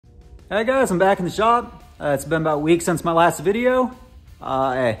Hey guys, I'm back in the shop. It's been about a week since my last video.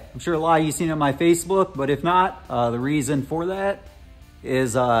 I'm sure a lot of you seen it on my Facebook, but if not, the reason for that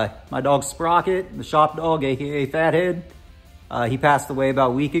is my dog Sprocket, the shop dog, aka Fathead. He passed away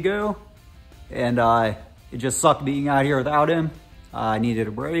about a week ago, and it just sucked being out here without him. I needed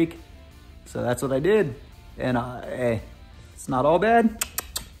a break, so that's what I did. And it's not all bad.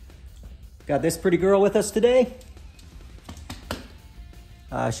 Got this pretty girl with us today.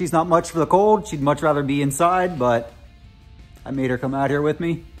 She's not much for the cold. She'd much rather be inside, but I made her come out here with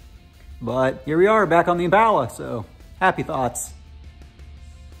me. But here we are, back on the Impala, so happy thoughts.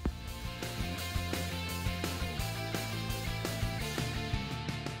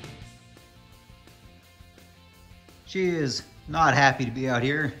 She is not happy to be out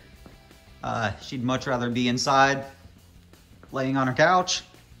here. She'd much rather be inside, laying on her couch.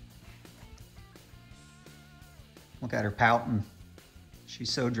 Look at her pouting. She's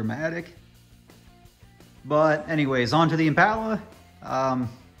so dramatic. But anyways, on to the Impala. I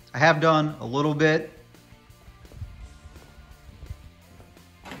have done a little bit.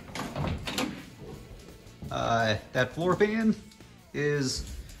 That floor pan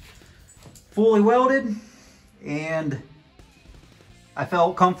is fully welded, and I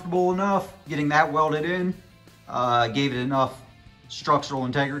felt comfortable enough getting that welded in. Gave it enough structural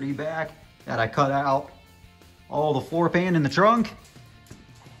integrity back that I cut out all the floor pan in the trunk.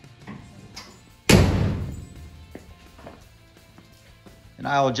 And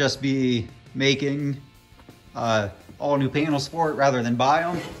I'll just be making all new panels for it rather than buy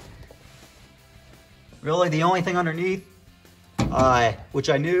them. Really, the only thing underneath, which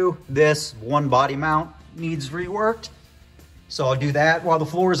I knew, this one body mount needs reworked. So I'll do that while the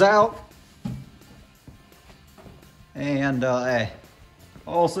floor is out. And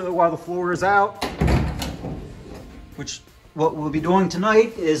also while the floor is out, which what we'll be doing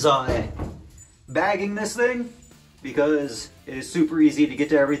tonight is bagging this thing, because it is super easy to get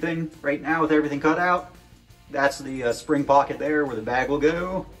to everything right now with everything cut out. That's the spring pocket there where the bag will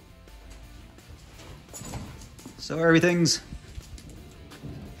go. So everything's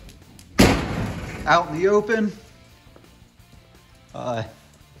out in the open.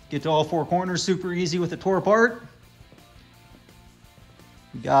 Get to all four corners super easy with the tore apart.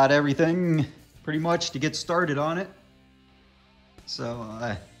 Got everything pretty much to get started on it.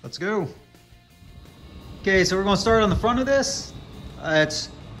 So let's go. Okay, so we're going to start on the front of this. It's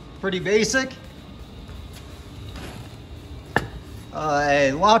pretty basic.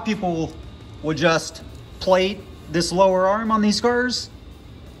 A lot of people will just plate this lower arm on these cars,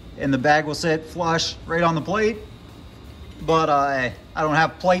 and the bag will sit flush right on the plate. But I don't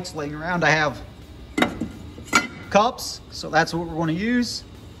have plates laying around. I have cups, so that's what we're going to use.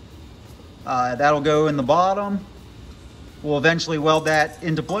 That'll go in the bottom. We'll eventually weld that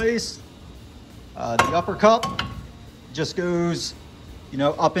into place. The upper cup just goes,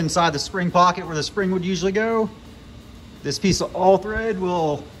 up inside the spring pocket where the spring would usually go. This piece of all thread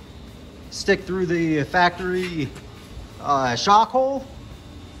will stick through the factory shock hole.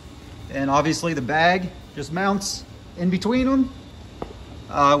 And obviously the bag just mounts in between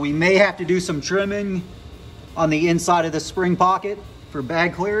them. We may have to do some trimming on the inside of the spring pocket for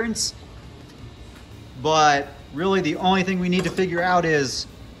bag clearance. But really the only thing we need to figure out is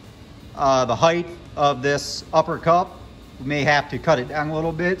the height of this upper cup. We may have to cut it down a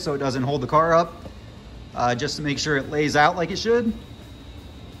little bit so it doesn't hold the car up, just to make sure it lays out like it should.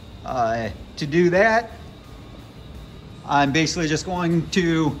 To do that, I'm basically just going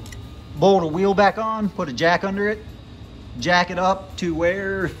to bolt a wheel back on, put a jack under it, jack it up to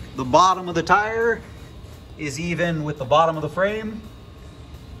where the bottom of the tire is even with the bottom of the frame.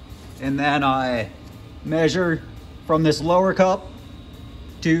 And then I measure from this lower cup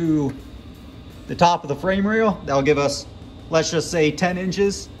to the top of the frame rail. That'll give us, let's just say, 10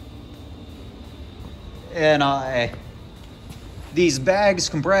 inches. And these bags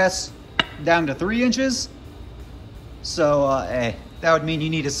compress down to 3 inches. So that would mean you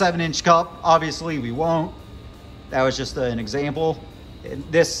need a 7-inch cup. Obviously we won't. That was just an example.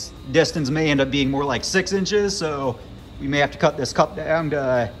 This distance may end up being more like 6 inches, so we may have to cut this cup down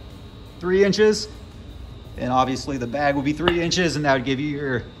to 3 inches. And obviously the bag will be 3 inches, and that would give you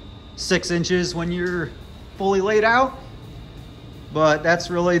your 6 inches when you're fully laid out. But that's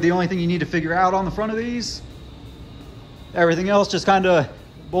really the only thing you need to figure out on the front of these. Everything else just kind of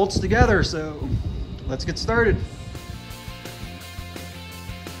bolts together, so let's get started.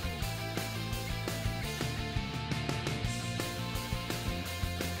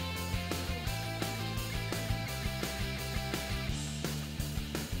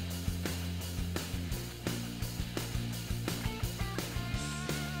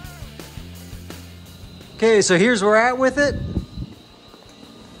 Okay, so here's where we're at with it.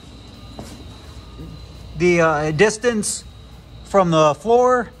 The distance from the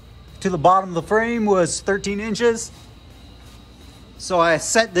floor to the bottom of the frame was 13 inches. So I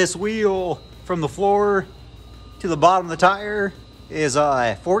set this wheel from the floor to the bottom of the tire is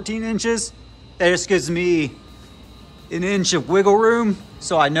 14 inches. That just gives me an inch of wiggle room,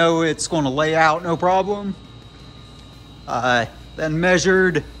 so I know it's going to lay out no problem. Then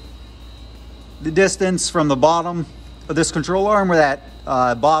measured the distance from the bottom of this control arm where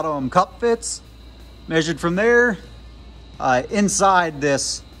that bottom cup fits. Measured from there inside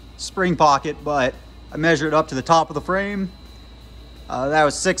this spring pocket, but I measured up to the top of the frame. That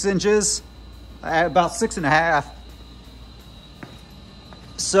was 6 inches, about 6.5.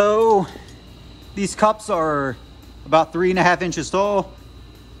 So these cups are about 3.5 inches tall.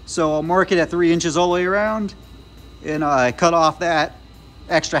 So I'll mark it at 3 inches all the way around, and I cut off that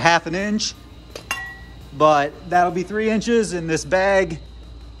extra 1/2 inch. But that'll be 3 inches, and this bag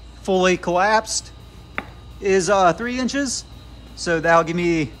fully collapsed is 3 inches. So that'll give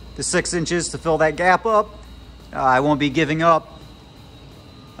me the 6 inches to fill that gap up. I won't be giving up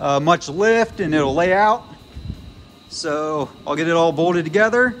much lift, and it'll lay out. So I'll get it all bolted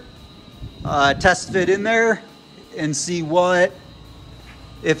together, test fit in there, and see what,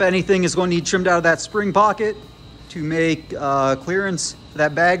 if anything, is going to need trimmed out of that spring pocket to make clearance for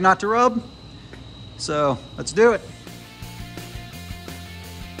that bag not to rub. So let's do it.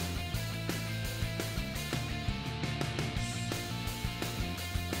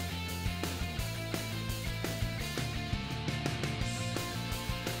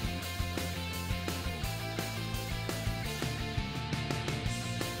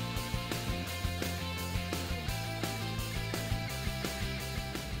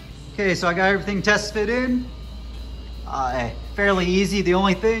 Okay, so I got everything test fit in. Fairly easy. The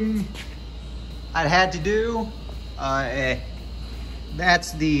only thing I'd had to do,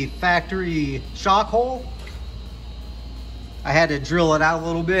 that's the factory shock hole. I had to drill it out a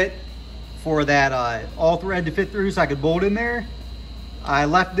little bit for that all thread to fit through so I could bolt in there. I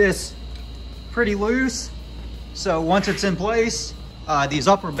left this pretty loose, so once it's in place, these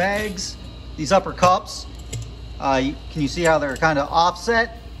upper bags, these upper cups, can you see how they're kind of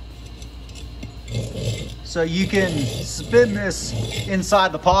offset? So you can spin this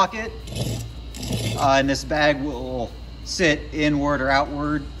inside the pocket, and this bag will sit inward or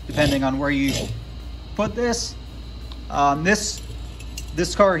outward depending on where you put this.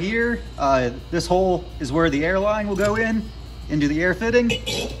 This car here, this hole is where the air line will go into the air fitting,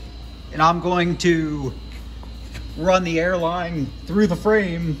 and I'm going to run the air line through the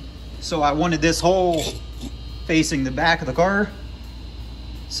frame. So I wanted this hole facing the back of the car,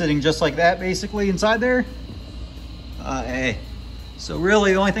 sitting just like that basically inside there. So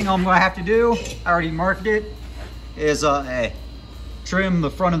really the only thing I'm going to have to do, I already marked it, is trim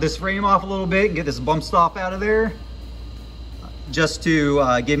the front of this frame off a little bit and get this bump stop out of there, just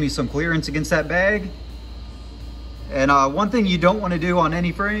to give me some clearance against that bag. And one thing you don't want to do on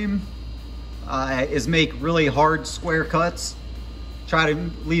any frame is make really hard square cuts. Try to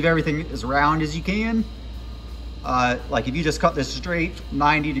leave everything as round as you can. Like if you just cut this straight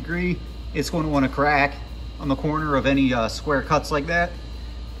 90 degree, it's going to want to crack on the corner of any square cuts like that.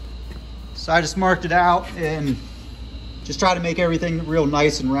 So I just marked it out and just try to make everything real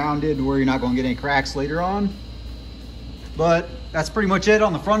nice and rounded where you're not going to get any cracks later on. But that's pretty much it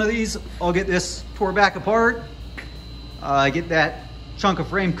on the front of these. I'll get this tore back apart, get that chunk of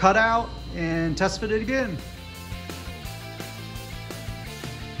frame cut out, and test fit it again.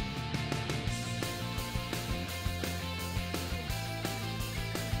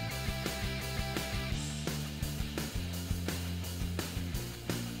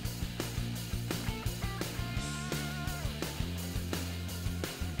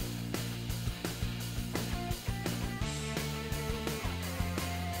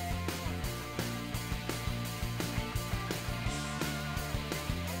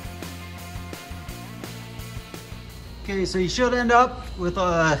 Okay, so you should end up with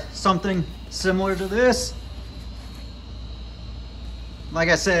something similar to this. Like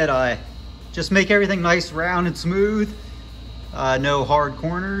I said, just make everything nice, round, and smooth. No hard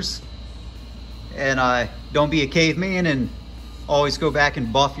corners. And don't be a caveman and always go back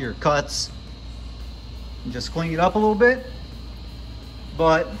and buff your cuts. And just clean it up a little bit.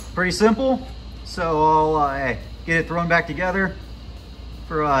 But pretty simple. So I'll get it thrown back together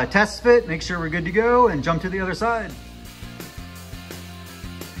for a test fit, make sure we're good to go, and jump to the other side.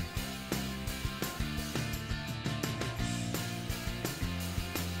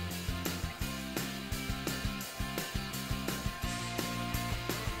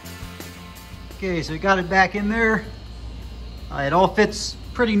 Okay, so we got it back in there. It all fits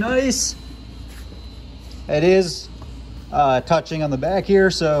pretty nice. It is touching on the back here,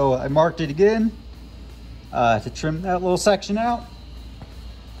 so I marked it again to trim that little section out.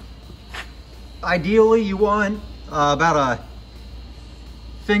 Ideally, you want about a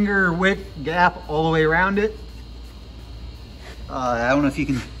finger width gap all the way around it. I don't know if you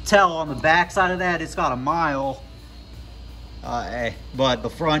can tell on the back side of that, it's got a mile, but the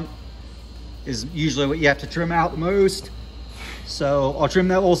front is usually what you have to trim out the most. So I'll trim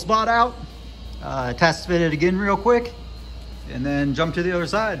that little spot out, test fit it again real quick, and then jump to the other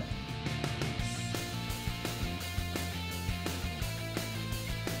side.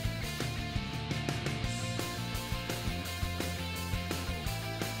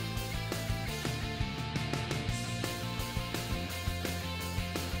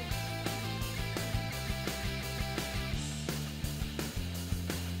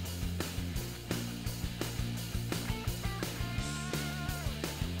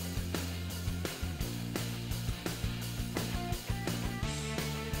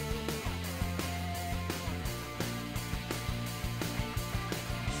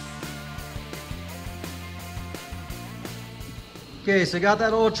 Okay, so I got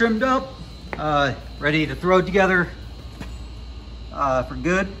that all trimmed up, ready to throw it together for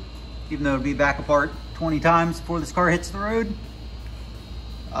good, even though it'll be back apart 20 times before this car hits the road.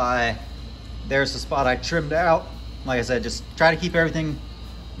 There's the spot I trimmed out. Like I said, just try to keep everything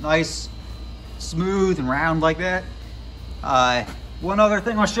nice, smooth, and round like that. One other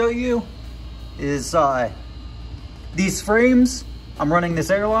thing I'll show you is these frames. I'm running this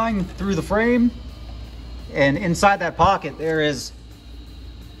airline through the frame, and inside that pocket there is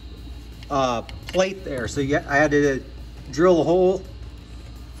a plate there. So I had to drill a hole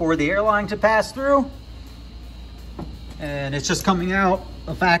for the airline to pass through, and it's just coming out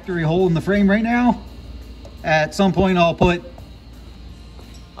a factory hole in the frame right now. At some point I'll put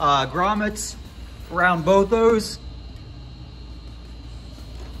grommets around both those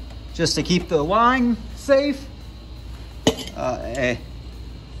just to keep the line safe.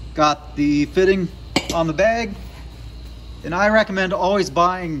 Got the fitting on the bag, and I recommend always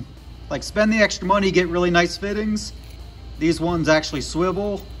buying, like, spend the extra money, get really nice fittings. These ones actually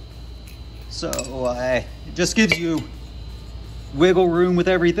swivel, so it just gives you wiggle room with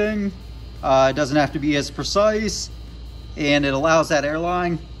everything. It doesn't have to be as precise, and it allows that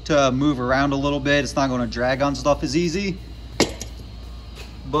airline to move around a little bit. It's not going to drag on stuff as easy.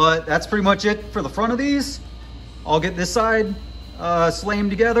 But that's pretty much it for the front of these. I'll get this side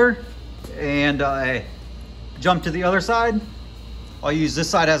slammed together and jump to the other side. I'll use this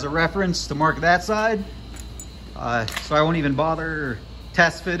side as a reference to mark that side. So I won't even bother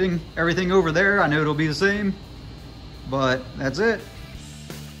test fitting everything over there. I know it'll be the same, but that's it.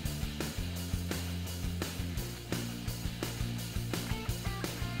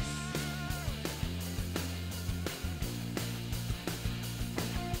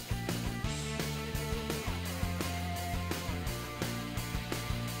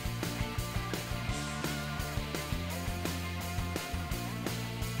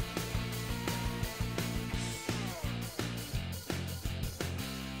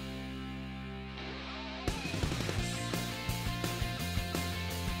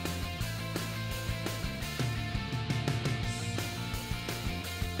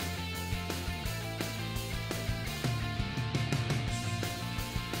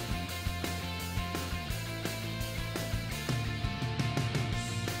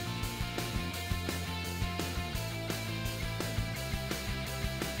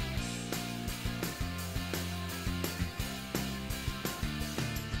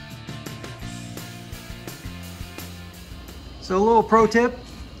 So a little pro tip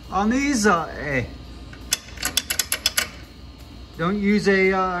on these, don't use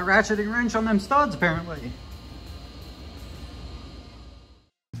a ratcheting wrench on them studs apparently.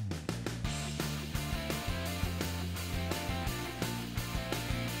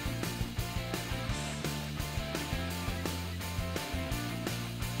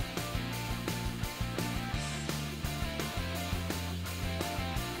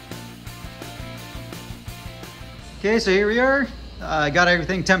 Okay, so here we are. I got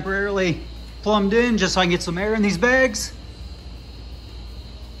everything temporarily plumbed in just so I can get some air in these bags.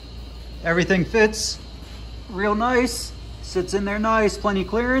 Everything fits real nice, sits in there nice, plenty of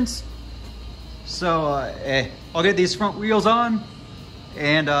clearance. So I'll get these front wheels on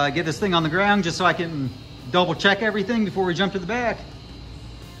and get this thing on the ground just so I can double check everything before we jump to the back.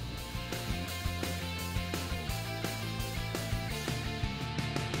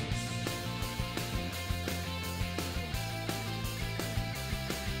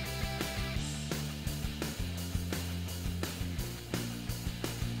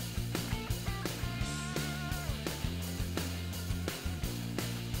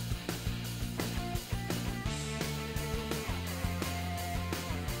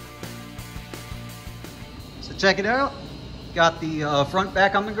 So check it out. Got the front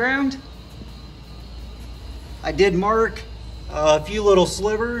back on the ground. I did mark a few little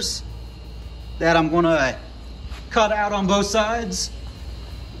slivers that I'm gonna cut out on both sides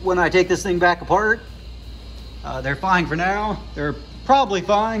when I take this thing back apart. They're fine for now. They're probably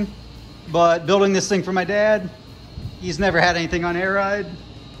fine, but building this thing for my dad, he's never had anything on air ride,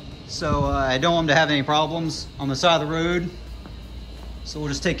 so I don't want him to have any problems on the side of the road. So we'll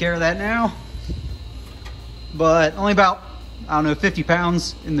just take care of that now. But only about, I don't know, 50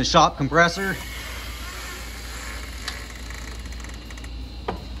 pounds in the shop compressor.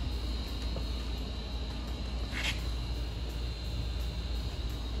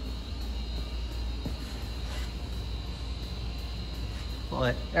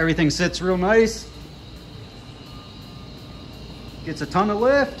 But everything sits real nice. Gets a ton of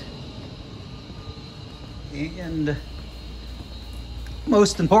lift. And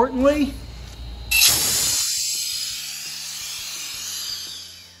most importantly,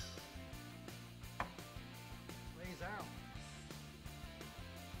 lays out.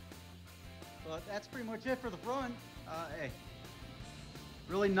 But that's pretty much it for the front. Hey,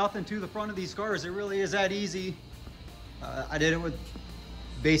 really nothing to the front of these cars. It really is that easy. I did it with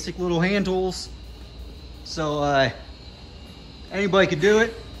basic little hand tools, so anybody could do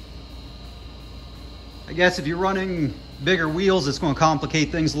it. I guess if you're running bigger wheels, it's going to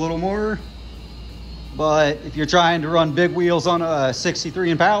complicate things a little more, but if you're trying to run big wheels on a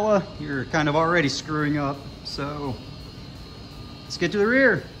 63 Impala, you're kind of already screwing up. So let's get to the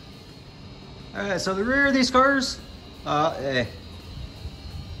rear. All right, so the rear of these cars,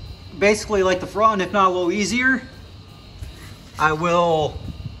 basically like the front, if not a little easier. I will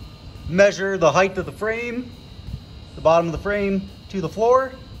measure the height of the frame, the bottom of the frame to the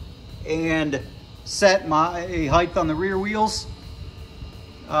floor, and set my height on the rear wheels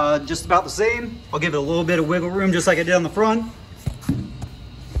just about the same. I'll give it a little bit of wiggle room just like I did on the front.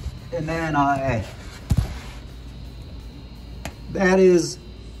 And then that is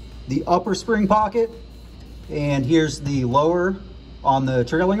the upper spring pocket, and here's the lower on the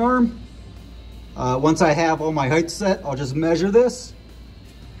trailing arm. Once I have all my height set, I'll just measure this.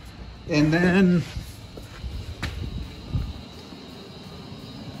 And then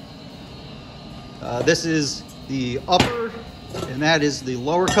this is the upper, and that is the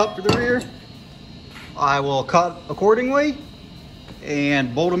lower cup for the rear. I will cut accordingly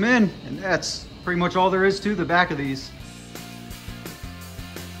and bolt them in, and that's pretty much all there is to the back of these.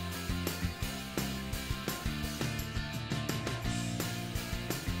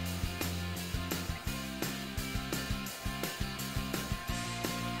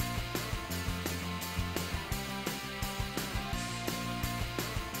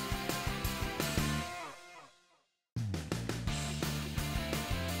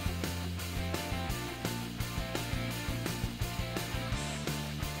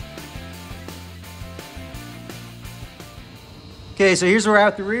 Okay, so here's where we're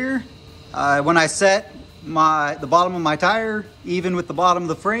at the rear. When I set the bottom of my tire even with the bottom of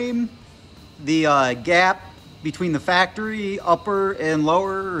the frame, the gap between the factory upper and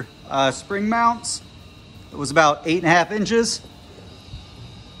lower spring mounts, it was about 8.5 inches.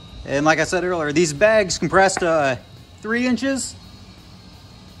 And like I said earlier, these bags compressed 3 inches,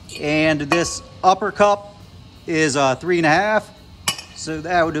 and this upper cup is 3.5, so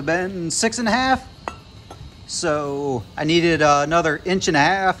that would have been 6.5. So I needed another 1.5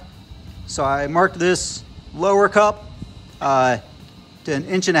 inches. So I marked this lower cup to 1.5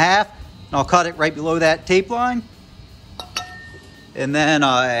 inches, and I'll cut it right below that tape line. And then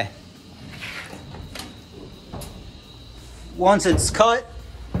once it's cut,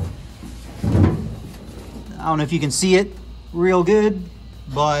 I don't know if you can see it real good,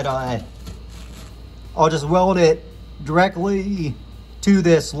 but I'll just weld it directly to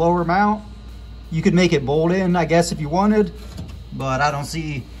this lower mount. You could make it bolt in, I guess, if you wanted, but I don't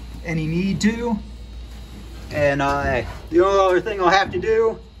see any need to. And the only other thing I'll have to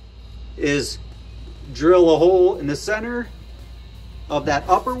do is drill a hole in the center of that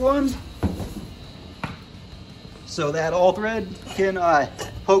upper one so that all thread can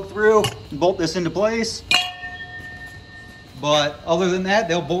poke through and bolt this into place. But other than that,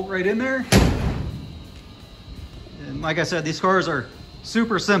 they'll bolt right in there. And like I said, these cars are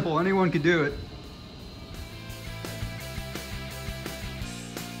super simple. Anyone could do it.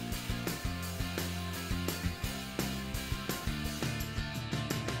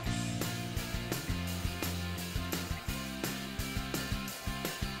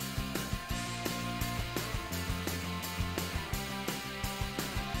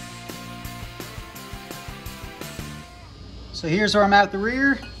 So here's where I'm at the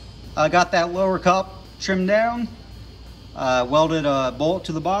rear. I got that lower cup trimmed down. Welded a bolt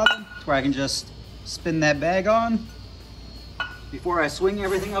to the bottom where I can just spin that bag on before I swing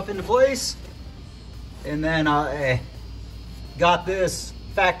everything up into place. And then I got this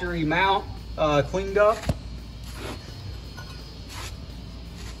factory mount cleaned up.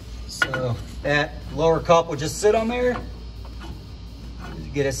 So that lower cup will just sit on there.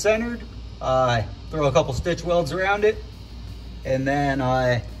 Get it centered. Throw a couple stitch welds around it. And then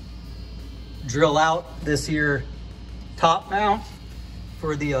I drill out this here top mount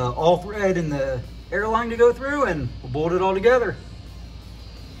for the all thread and the airline to go through, and we'll bolt it all together.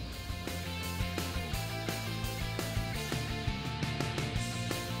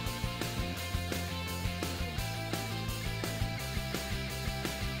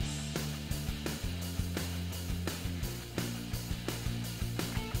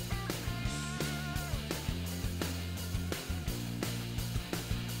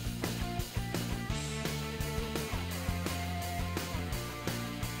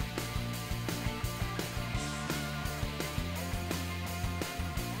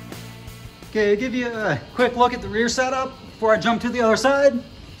 Okay, I'll give you a quick look at the rear setup before I jump to the other side.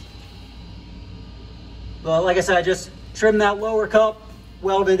 Well, like I said, I just trimmed that lower cup,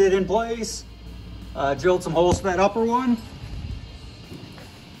 welded it in place, drilled some holes for that upper one.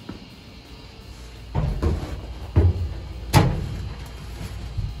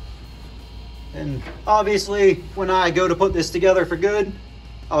 And obviously, when I go to put this together for good,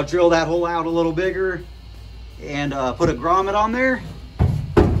 I'll drill that hole out a little bigger and put a grommet on there.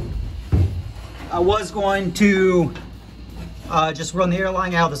 I was going to just run the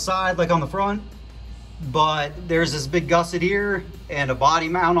airline out of the side like on the front, but there's this big gusset here and a body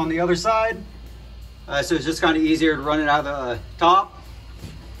mount on the other side. So it's just kind of easier to run it out of the top.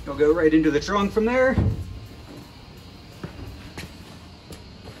 It'll go right into the trunk from there.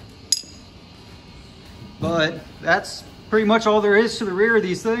 But that's pretty much all there is to the rear of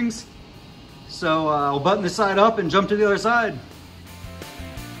these things. So I'll button this side up and jump to the other side.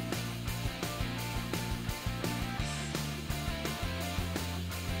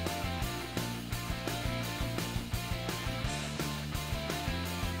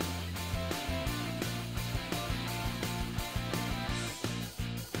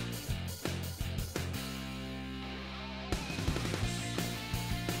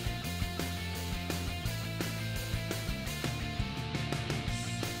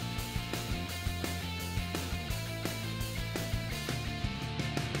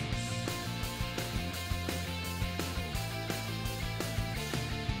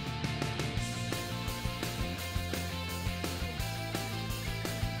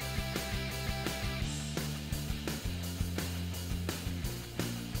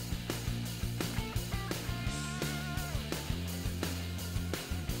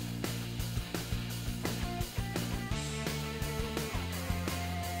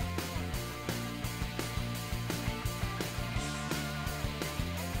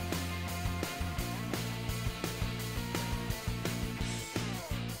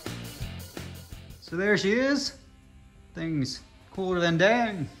 So there she is. Thing's cooler than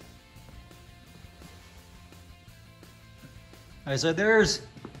dang. Like I said, there's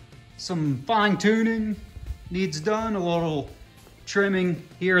some fine tuning needs done, a little trimming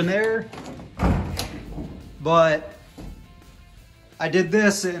here and there. But I did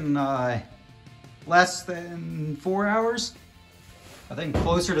this in less than 4 hours. I think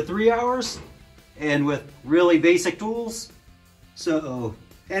closer to 3 hours, and with really basic tools. So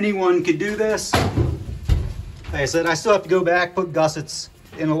anyone could do this. Like I said, I still have to go back, put gussets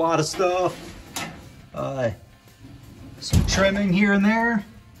in a lot of stuff. Some trimming here and there.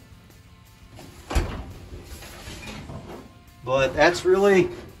 But that's really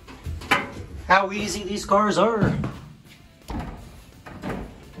how easy these cars are.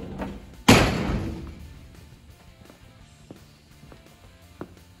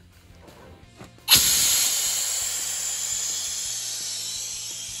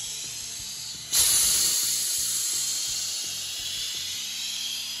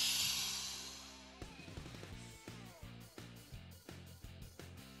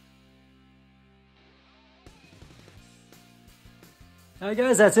 Alright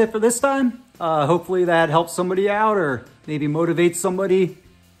guys, that's it for this time. Hopefully that helps somebody out, or maybe motivates somebody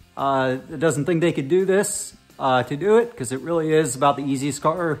that doesn't think they could do this to do it, because it really is about the easiest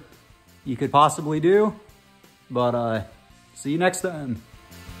car you could possibly do. But see you next time.